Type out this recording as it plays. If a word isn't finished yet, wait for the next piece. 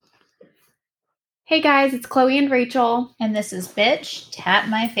Hey guys, it's Chloe and Rachel. And this is Bitch Tap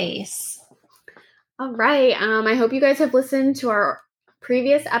My Face. All right. I hope you guys have listened to our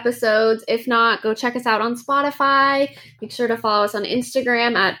previous episodes. If not, go check us out on Spotify. Make sure to follow us on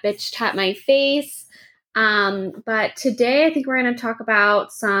Instagram at Bitch Tap My Face. But today I think we're going to talk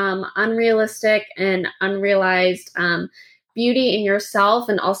about some unrealistic and unrealized beauty in yourself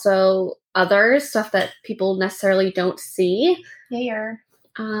and also others, stuff that people necessarily don't see. Yeah.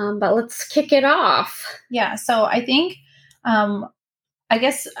 But let's kick it off. Yeah. So I think, I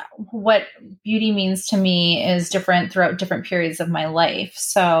guess what beauty means to me is different throughout different periods of my life.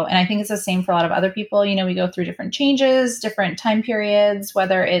 So, and I think it's the same for a lot of other people. You know, we go through different changes, different time periods,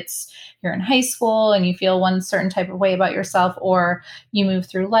 whether it's you're in high school and you feel one certain type of way about yourself, or you move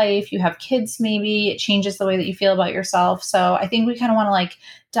through life, you have kids, maybe it changes the way that you feel about yourself. So I think we kind of want to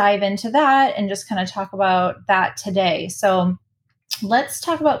dive into that and just kind of talk about that today. So let's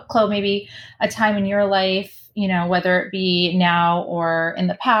talk about, Chloe, maybe a time in your life, you know, whether it be now or in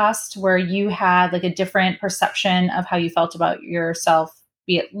the past, where you had a different perception of how you felt about yourself,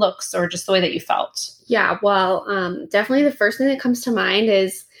 be it looks or just the way that you felt. Yeah, well, definitely the first thing that comes to mind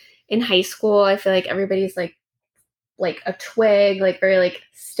is in high school. I feel like everybody's like a twig, very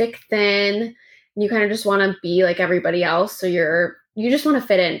stick thin, and you kind of just want to be like everybody else. So you just want to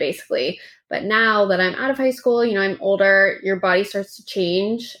fit in, basically. But now that I'm out of high school, you know, I'm older, your body starts to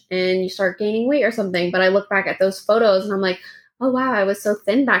change and you start gaining weight or something. But I look back at those photos and I'm like, oh, wow, I was so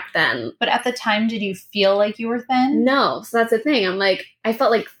thin back then. But at the time, did you feel like you were thin? No. So that's the thing. I'm like, I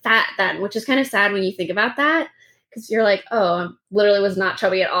felt like fat then, which is kind of sad when you think about that. Because you're like, oh, I literally was not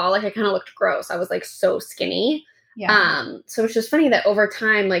chubby at all. I kind of looked gross. I was so skinny. Yeah. So it's just funny that over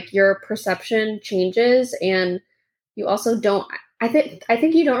time, your perception changes and you also don't, I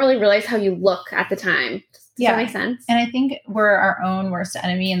think you don't really realize how you look at the time. Does that make sense? And I think we're our own worst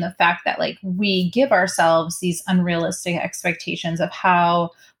enemy in the fact that we give ourselves these unrealistic expectations of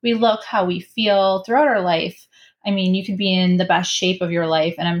how we look, how we feel throughout our life. I mean, you could be in the best shape of your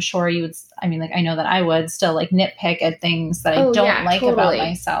life, and I'm sure you would, I know that I would still nitpick at things that I don't like about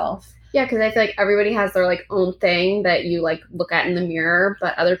myself. Yeah, because I feel like everybody has their own thing that you look at in the mirror,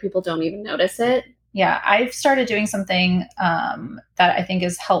 but other people don't even notice it. Yeah, I've started doing something that I think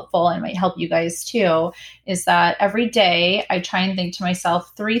is helpful and might help you guys too, is that every day I try and think to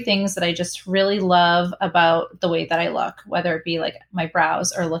myself 3 things that I just really love about the way that I look, whether it be my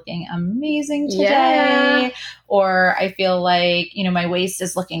brows are looking amazing today, or I feel my waist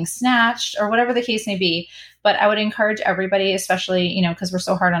is looking snatched, or whatever the case may be. But I would encourage everybody, especially, because we're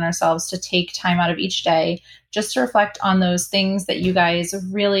so hard on ourselves, to take time out of each day just to reflect on those things that you guys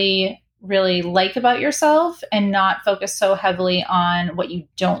really like about yourself and not focus so heavily on what you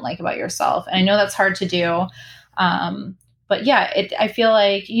don't like about yourself. And I know that's hard to do. But yeah, I feel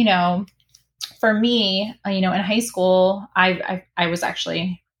for me, in high school, I was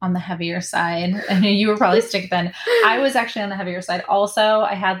actually on the heavier side. I know you were probably stick thin. I was actually on the heavier side. Also,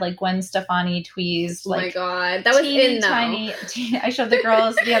 I had Gwen Stefani tweezed. Oh my God. That was tiny. I showed the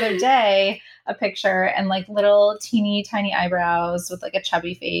girls the other day a picture and little teeny tiny eyebrows with a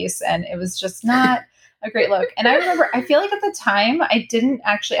chubby face, and it was just not a great look. And I remember, I feel at the time I didn't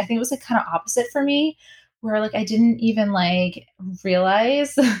actually, I think it was kind of opposite for me, where I didn't even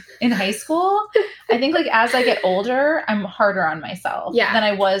realize in high school. I think as I get older, I'm harder on myself than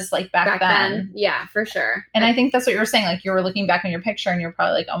I was back then. Yeah, for sure. And I think that's what you were saying. You were looking back on your picture and you're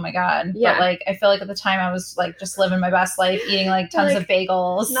probably oh my God. Yeah. But I feel at the time I was just living my best life, eating tons of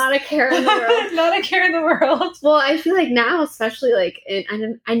bagels. Not a care in the world. Not a care in the world. Well, I feel now, especially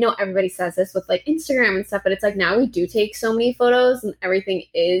I know everybody says this with Instagram and stuff, but it's now we do take so many photos and everything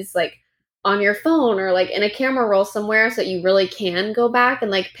is on your phone or in a camera roll somewhere, so that you really can go back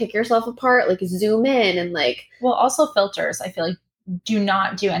and pick yourself apart, zoom in and well, also filters, I feel do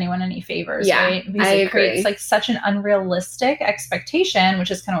not do anyone any favors, right? Because I it agree. Creates such an unrealistic expectation,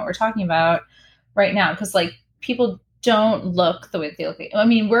 which is kind of what we're talking about right now, because people don't look the way they look. I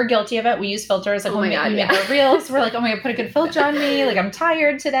mean, we're guilty of it. We use filters oh my God, we make our reels. We're oh my God, put a good filter on me. I'm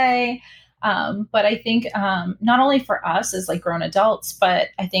tired today. But I think not only for us as grown adults, but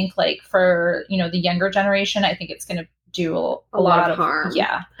I think for, the younger generation, I think it's going to do a lot of harm.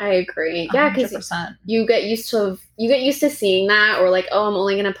 Yeah, I agree. Yeah, because 100%. you get used to seeing that, or oh, I'm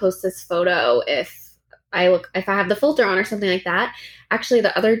only going to post this photo if I have the filter on or something like that. Actually,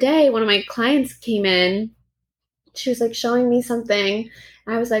 the other day, one of my clients came in. She was showing me something.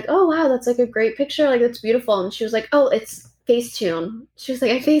 And I was oh, wow, that's a great picture. That's beautiful. And she was oh, it's Facetune. She was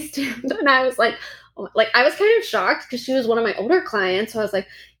I Facetuned. And I was I was kind of shocked because she was one of my older clients. So I was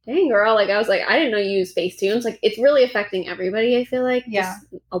dang girl, like I was like, I didn't know you use Facetunes. Like it's really affecting everybody, I feel like. Yeah.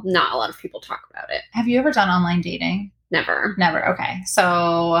 Just not a lot of people talk about it. Have you ever done online dating? Never. Never. Okay.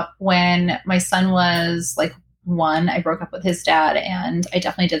 So when my son was like 1, I broke up with his dad, and I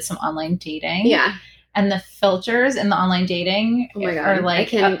definitely did some online dating. Yeah. And the filters in the online dating Oh my God. are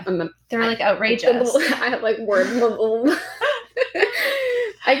like, they're like outrageous. I have like word.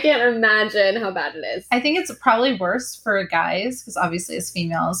 I can't imagine how bad it is. I think it's probably worse for guys because obviously as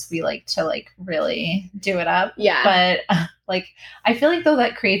females we like to like really do it up. Yeah. But like I feel like though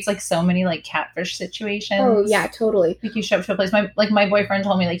that creates like so many like catfish situations. Oh yeah, totally. Like you show up to a place. My boyfriend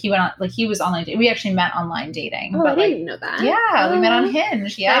told me like he went on like he was online dating. We actually met online dating. Oh, but I like, didn't know that. Yeah, we met on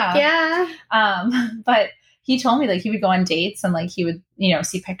Hinge. Yeah. Heck yeah. But he told me like he would go on dates and like he would, you know,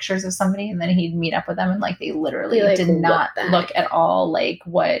 see pictures of somebody and then he'd meet up with them and like they literally did not look at all like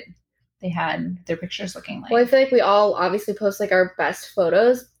what they had their pictures looking like. Well, I feel like we all obviously post like our best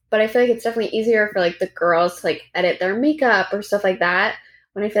photos, but I feel like it's definitely easier for like the girls to like edit their makeup or stuff like that.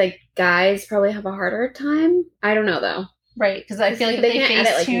 When I feel like guys probably have a harder time. I don't know though. Right, because I feel like they if they can't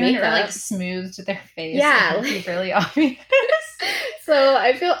edit, like, Facetune or like makeup. smoothed their face, Yeah, it would be really obvious. So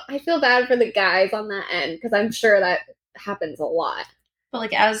I feel bad for the guys on that end because I'm sure that happens a lot. But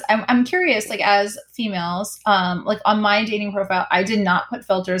like as I'm curious, like as females, like on my dating profile, I did not put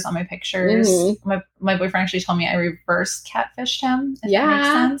filters on my pictures. Mm-hmm. My boyfriend actually told me I reverse catfished him. If Yeah,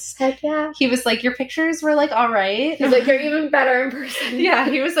 that makes sense. Heck yeah. He was like, your pictures were like all right. He's like, you're even better in person. Yeah,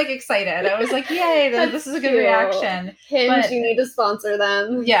 he was like excited. I was like, yay, this is a good reaction. Hinge, you need to sponsor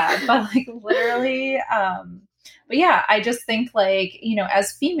them. Yeah, but like literally, but yeah, I just think like, you know,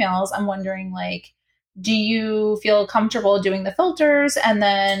 as females, I'm wondering like, do you feel comfortable doing the filters and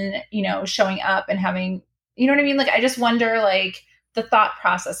then, you know, showing up and having, you know what I mean? Like, I just wonder like the thought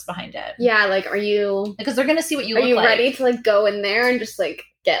process behind it. Yeah, like, are you... Because they're going to see what you look like. Are you ready to like go in there and just like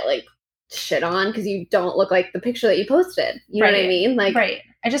get like shit on because you don't look like the picture that you posted? You know what I mean? Like, right.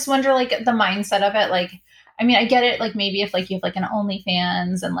 I just wonder like the mindset of it. Like, I mean, I get it. Like maybe if like you have like an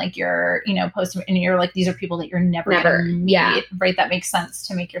OnlyFans and like you're, you know, posting and you're like, these are people that you're never gonna meet, right? That makes sense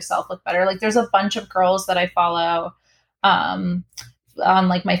to make yourself look better. Like there's a bunch of girls that I follow on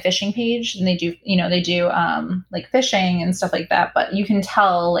like my fishing page and they do like fishing and stuff like that. But you can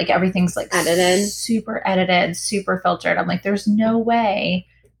tell like everything's like super edited, super filtered. I'm like, there's no way.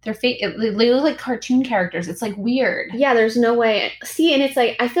 They look like cartoon characters. It's like weird. Yeah, there's no way. See, and it's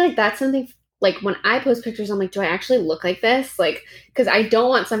like, I feel like that's something like when I post pictures, I'm like, do I actually look like this? Like, because I don't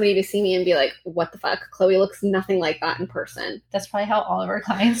want somebody to see me and be like, what the fuck? Chloe looks nothing like that in person. That's probably how all of our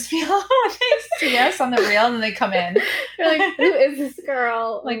clients feel when they see us on the reel and then they come in. They're like, who is this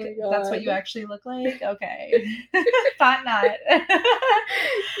girl? Like, that's what you actually look like? Okay. Thought not.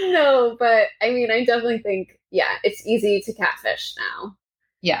 No, but I mean, I definitely think, yeah, it's easy to catfish now.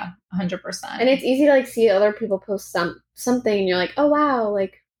 Yeah, 100%. And it's easy to like see other people post something and you're like, oh wow,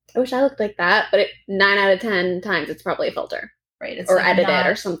 like I wish I looked like that, but 9 out of 10 times it's probably a filter. Right. It's or like edited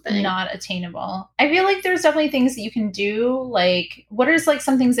or something. Not attainable. I feel like there's definitely things that you can do. Like, what are like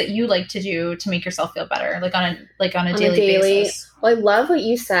some things that you like to do to make yourself feel better? Like on a daily basis. Well, I love what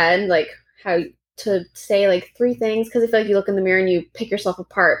you said, like how to say like 3 things, because I feel like you look in the mirror and you pick yourself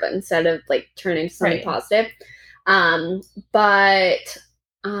apart, but instead of like turning to something positive. But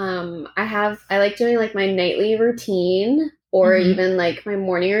I like doing like my nightly routine or even like my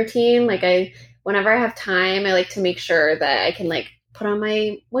morning routine. Like whenever I have time, I like to make sure that I can like put on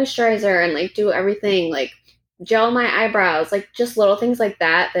my moisturizer and like do everything, like gel my eyebrows, like just little things like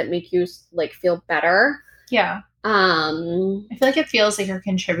that make you like feel better. Yeah. I feel like it feels like you're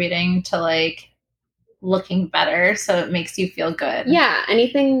contributing to like looking better, so it makes you feel good. Yeah,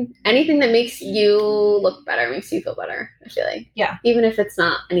 anything that makes you look better makes you feel better, I feel like. Yeah. Even if it's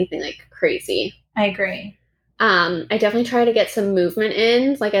not anything like crazy. I agree. I definitely try to get some movement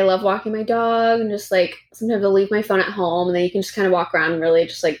in. Like I love walking my dog and just like sometimes I'll leave my phone at home and then you can just kind of walk around and really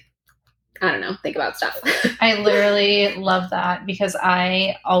just like, I don't know, think about stuff. I literally love that because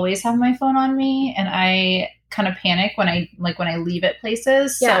I always have my phone on me and I kind of panic when I leave it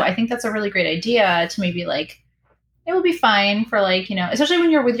places. Yeah. So I think that's a really great idea to maybe like, it will be fine for like, you know, especially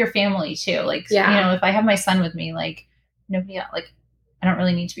when you're with your family too. Like, you know, if I have my son with me, like nobody else, like I don't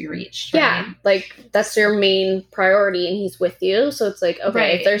really need to be reached. Right? Yeah. Like that's your main priority and he's with you. So it's like,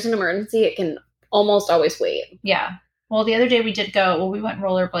 okay, if there's an emergency, it can almost always wait. Yeah. Well, the other day we went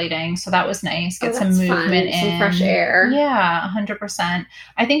rollerblading. So that was nice. Get some movement in. Some fresh air. Yeah, 100%.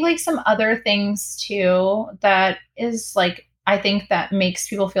 I think like some other things too that is like, I think that makes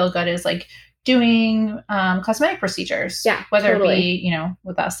people feel good is like doing cosmetic procedures, Yeah, whether totally. it be, you know,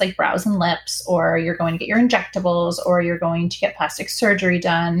 with us, like brows and lips, or you're going to get your injectables, or you're going to get plastic surgery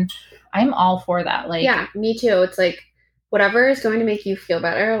done. I'm all for that. Like, Yeah, me too. It's like whatever is going to make you feel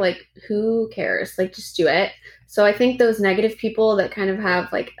better, like who cares? Like just do it. So I think those negative people that kind of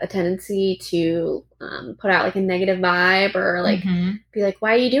have like a tendency to put out like a negative vibe or like mm-hmm. be like,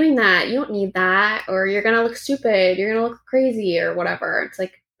 why are you doing that? You don't need that. Or you're going to look stupid. You're going to look crazy or whatever. It's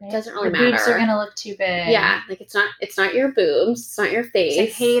like, it doesn't really Your matter. boobs are going to look too big. Yeah. Like it's not your boobs. It's not your face.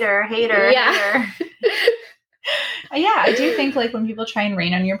 It's like hater. Yeah. Yeah, I do think like when people try and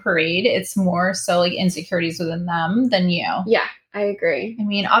rain on your parade, it's more so like insecurities within them than you. Yeah, I agree. I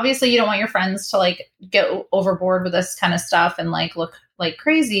mean, obviously you don't want your friends to like get overboard with this kind of stuff and like look like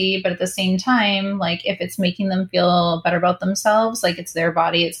crazy, but at the same time, like if it's making them feel better about themselves, like it's their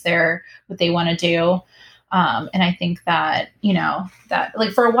body, it's their what they want to do. And I think that, you know, that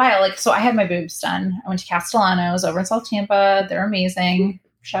like for a while, like, so I had my boobs done. I went to Castellanos over in South Tampa. They're amazing.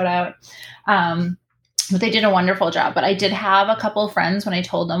 Shout out. But they did a wonderful job. But I did have a couple of friends when I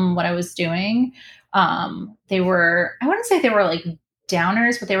told them what I was doing. They were, I wouldn't say they were like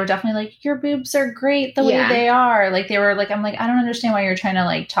downers, but they were definitely like, your boobs are great the way they are. Like they were like, I'm like, I don't understand why you're trying to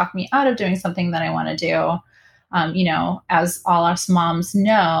like talk me out of doing something that I want to do. You know, as all us moms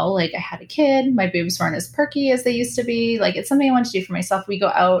know, like I had a kid, my boobs weren't as perky as they used to be. Like it's something I want to do for myself. We go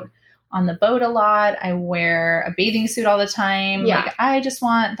out on the boat a lot. I wear a bathing suit all the time. Yeah. Like I just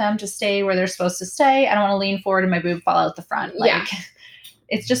want them to stay where they're supposed to stay. I don't want to lean forward and my boob fall out the front. Like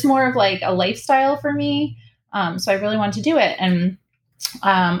it's just more of like a lifestyle for me. So I really want to do it. And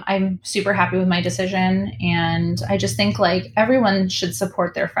I'm super happy with my decision. And I just think like everyone should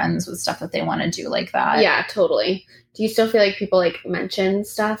support their friends with stuff that they want to do like that. Yeah, totally. Do you still feel like people like mention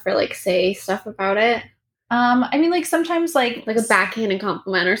stuff or like say stuff about it? I mean, like sometimes like a backhanded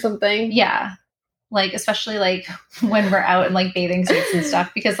compliment or something. Yeah. Like, especially like when we're out in like bathing suits and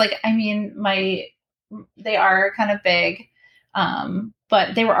stuff, because like, I mean, they are kind of big.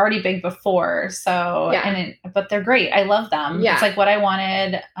 But they were already big before. So, but they're great. I love them. Yeah. It's like what I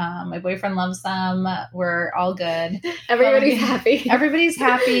wanted. My boyfriend loves them. We're all good. Everybody's happy. Everybody's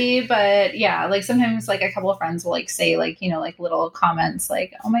happy. But yeah, like sometimes like a couple of friends will like say like, you know, like little comments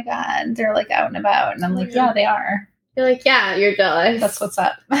like, oh my God, they're like out and about. And I'm like, yeah, they are. You're like, yeah, you're jealous. That's what's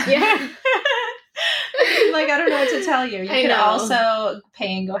up. Yeah. Like, I don't know what to tell you. You can also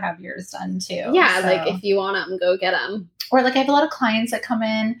pay and go have yours done too. Yeah. So. Like if you want them, go get them. Or like I have a lot of clients that come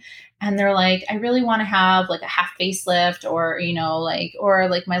in and they're like, I really want to have like a half facelift or, you know, like, or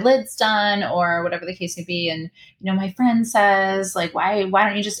like my lid's done or whatever the case may be. And, you know, my friend says like, why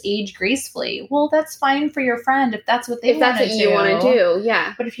don't you just age gracefully? Well, that's fine for your friend if that's what they want to do. If that's what you want to do.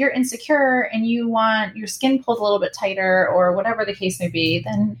 Yeah. But if you're insecure and you want your skin pulled a little bit tighter or whatever the case may be,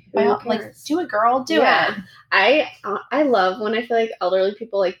 then like do it, girl, do it. I love when I feel like elderly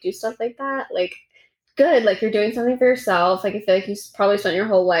people like do stuff like that. Like, good, like you're doing something for yourself. Like I feel like you probably spent your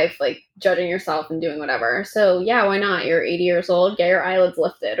whole life like judging yourself and doing whatever. So yeah, why not? You're 80 years old, get your eyelids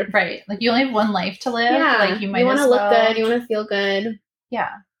lifted. Right. Like you only have one life to live. Yeah. Like you might want to look good. You want to feel good. Yeah.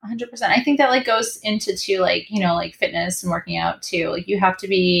 100%. I think that like goes into too, like, you know, like fitness and working out too. Like you have to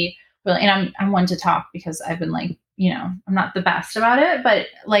be willing, and I'm one to talk because I've been like, you know, I'm not the best about it, but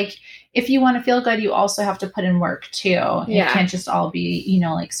like if you want to feel good, you also have to put in work too. Yeah. It can't just all be, you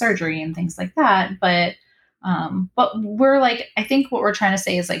know, like surgery and things like that. But we're like, I think what we're trying to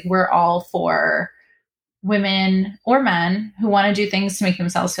say is like, we're all for women or men who want to do things to make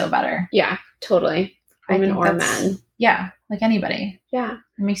themselves feel better. Yeah, totally. Women or men. Yeah. Like anybody. Yeah.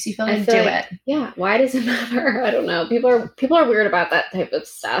 It makes you feel like do it. Yeah. Why does it matter? I don't know. People are weird about that type of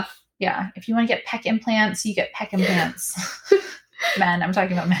stuff. Yeah. If you want to get pec implants, you get pec implants. Men. I'm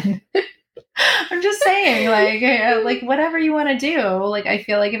talking about men. I'm just saying like whatever you want to do. Like, I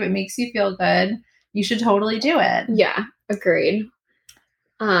feel like if it makes you feel good, you should totally do it. Yeah. Agreed.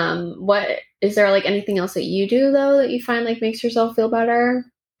 What is there like anything else that you do though that you find like makes yourself feel better?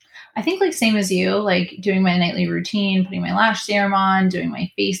 I think like same as you, like doing my nightly routine, putting my lash serum on, doing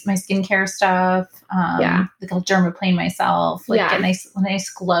my skincare stuff. Like I'll dermaplane myself, like get a nice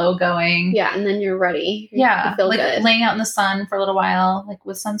glow going. Yeah. And then you're ready. You feel like good. Laying out in the sun for a little while, like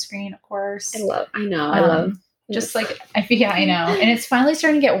with sunscreen, of course. I love just like, I know. And it's finally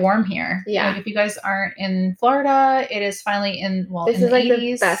starting to get warm here. Yeah. Like if you guys aren't in Florida, it is finally this in is the like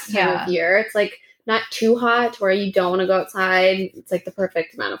 80s. The best time of year. It's like not too hot where you don't want to go outside. It's like the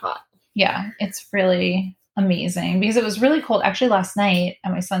perfect amount of hot. Yeah. It's really amazing because it was really cold. Actually, last night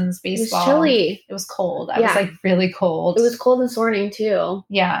at my son's baseball. It was chilly. It was cold. I was like really cold. It was cold this morning too.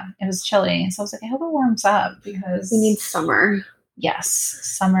 Yeah. It was chilly. So I was like, I hope it warms up because we need summer. Yes.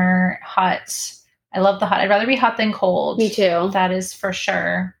 Summer, hot. I love the hot. I'd rather be hot than cold. Me too. That is for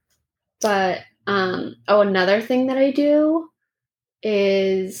sure. But, another thing that I do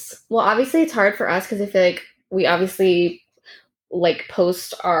is, well, obviously it's hard for us because I feel like we obviously like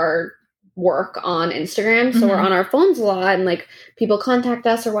post our work on Instagram. So we're on our phones a lot and like people contact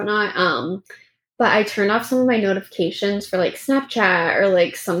us or whatnot. But I turn off some of my notifications for like Snapchat or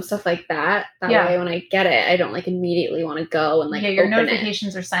like some stuff like that. That way when I get it, I don't like immediately want to go and like your open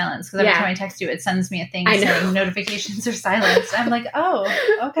notifications are silenced because every time I text you, it sends me a thing saying notifications are silenced. I'm like, oh,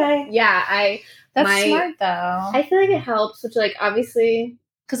 okay. Yeah, that's smart though. I feel like it helps, which like obviously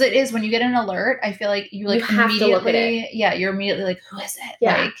because it is when you get an alert, I feel like you like have to look at it. Yeah, you're immediately like, who is it?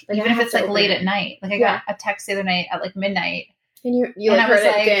 Yeah, like even if it's like late at night. Like I got a text the other night at like midnight. And you like, I was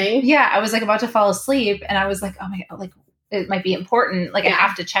like, ding. Yeah, I was like about to fall asleep, and I was like, oh my God, like it might be important. Like I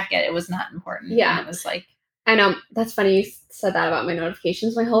have to check it. It was not important. Yeah, and it was like, I know that's funny you said that about my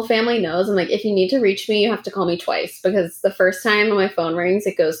notifications. My whole family knows. I'm like, if you need to reach me, you have to call me twice because the first time when my phone rings,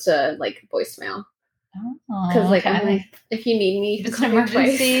 it goes to like voicemail. Because like I'm like, if you need me, if it's an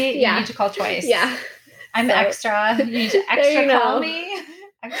emergency, you need to call twice. Yeah, I'm extra. You need to extra call me.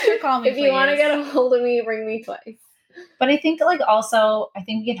 Extra call me. If you want to get a hold of me, ring me twice. But I think like also, I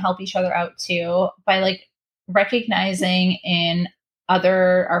think we can help each other out too by like recognizing in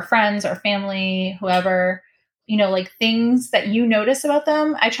our friends, our family, whoever, like things that you notice about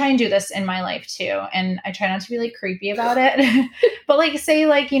them. I try and do this in my life too. And I try not to be like creepy about it. But like say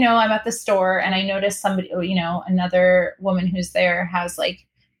like, I'm at the store and I notice somebody, another woman who's there has like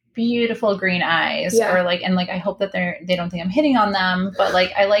beautiful green eyes or like, and like, I hope that they don't think I'm hitting on them, but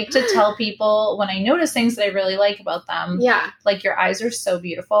like, I like to tell people when I notice things that I really like about them, like your eyes are so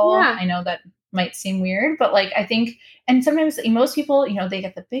beautiful. I know that might seem weird, but like, I think, and sometimes most people, they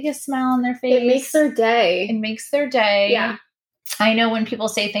get the biggest smile on their face. It makes their day. Yeah. I know when people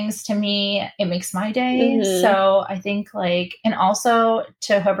say things to me, it makes my day. So I think like, and also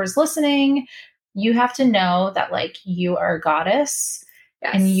to whoever's listening, you have to know that like you are a goddess.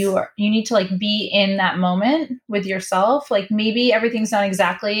 Yes. And you need to like be in that moment with yourself. Like maybe everything's not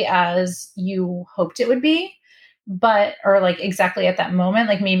exactly as you hoped it would be, or like exactly at that moment,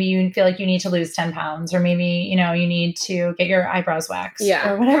 like maybe you feel like you need to lose 10 pounds or maybe, you need to get your eyebrows waxed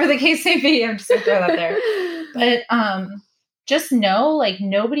or whatever the case may be. I'm just gonna throw that there. But just know like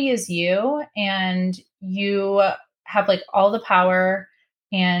nobody is you and you have like all the power.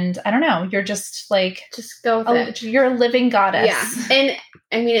 And I don't know, you're just like, just go with it. You're a living goddess. Yeah. And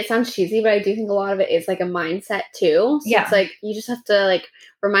I mean, it sounds cheesy, but I do think a lot of it is like a mindset too. So it's like, you just have to like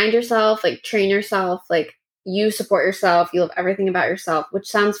remind yourself, like train yourself, like you support yourself. You love everything about yourself, which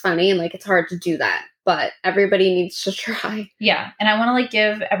sounds funny. And like, it's hard to do that, but everybody needs to try. Yeah. And I want to like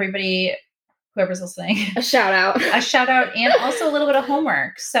give everybody, whoever's listening, a shout out and also a little bit of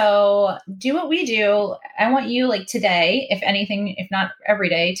homework. So do what we do. I want you like today, if anything, if not every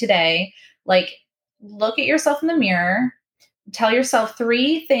day, today, like look at yourself in the mirror, tell yourself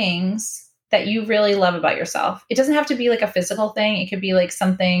 3 things that you really love about yourself. It doesn't have to be like a physical thing. It could be like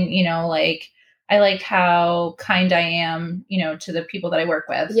something, like I like how kind I am, to the people that I work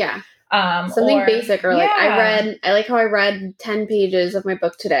with. Yeah. Something basic or like I like how I read 10 pages of my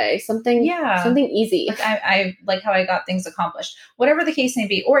book today. Something easy. Like I like how I got things accomplished, whatever the case may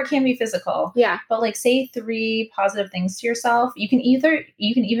be, or it can be physical. Yeah. But like say 3 positive things to yourself. You can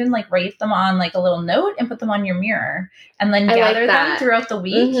even like write them on like a little note and put them on your mirror and then gather them throughout the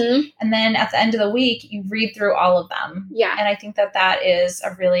week. Mm-hmm. And then at the end of the week, you read through all of them. Yeah. And I think that is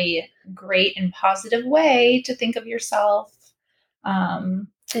a really great and positive way to think of yourself.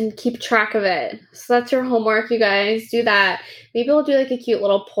 And keep track of it. So that's your homework, you guys. Do that. Maybe we'll do like a cute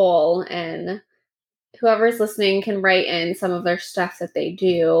little poll and whoever's listening can write in some of their stuff that they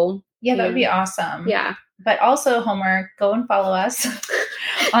do. Yeah, that would be awesome. Yeah. But also homework, go and follow us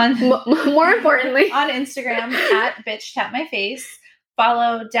on more importantly on Instagram at Bitch Tap My Face.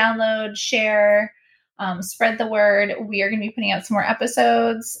 Follow, download, share. Spread the word. We are going to be putting out some more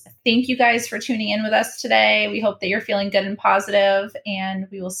episodes. Thank you guys for tuning in with us today. We hope that you're feeling good and positive, and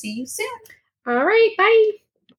we will see you soon. All right. Bye.